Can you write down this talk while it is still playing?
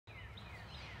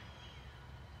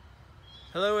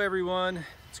Hello everyone,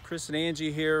 it's Chris and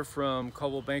Angie here from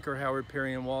Coldwell Banker, Howard,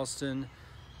 Perry & Walston.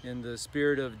 In the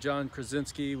spirit of John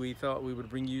Krasinski, we thought we would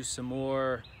bring you some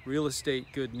more real estate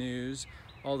good news.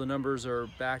 All the numbers are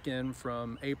back in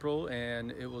from April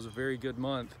and it was a very good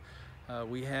month.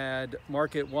 We had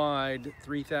market-wide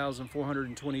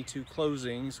 3,422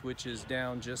 closings, which is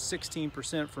down just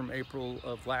 16% from April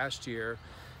of last year.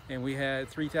 And we had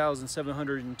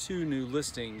 3,702 new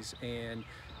listings, and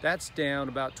that's down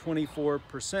about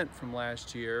 24% from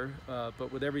last year.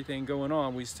 But with everything going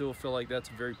on, we still feel like that's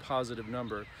a very positive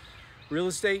number. Real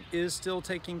estate is still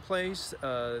taking place.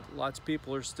 Lots of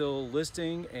people are still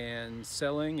listing and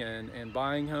selling and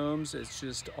buying homes. It's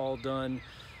just all done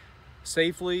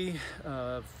safely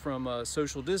from a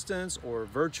social distance or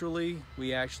virtually.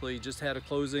 We actually just had a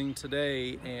closing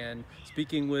today, and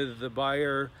speaking with the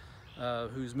buyer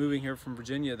who's moving here from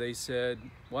Virginia, they said,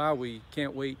 wow, we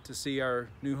can't wait to see our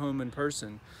new home in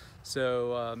person.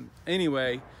 So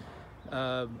anyway,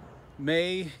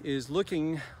 May is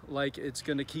looking like it's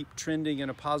going to keep trending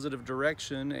in a positive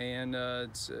direction, and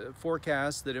it's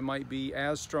forecast that it might be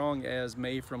as strong as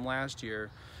May from last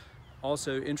year.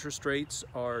 Also, interest rates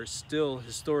are still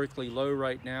historically low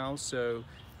right now, so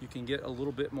you can get a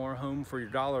little bit more home for your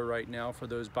dollar right now for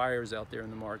those buyers out there in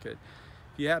the market.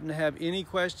 If you happen to have any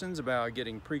questions about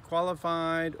getting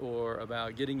pre-qualified or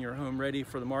about getting your home ready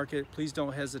for the market, please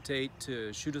don't hesitate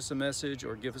to shoot us a message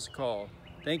or give us a call.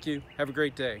 Thank you. Have a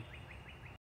great day.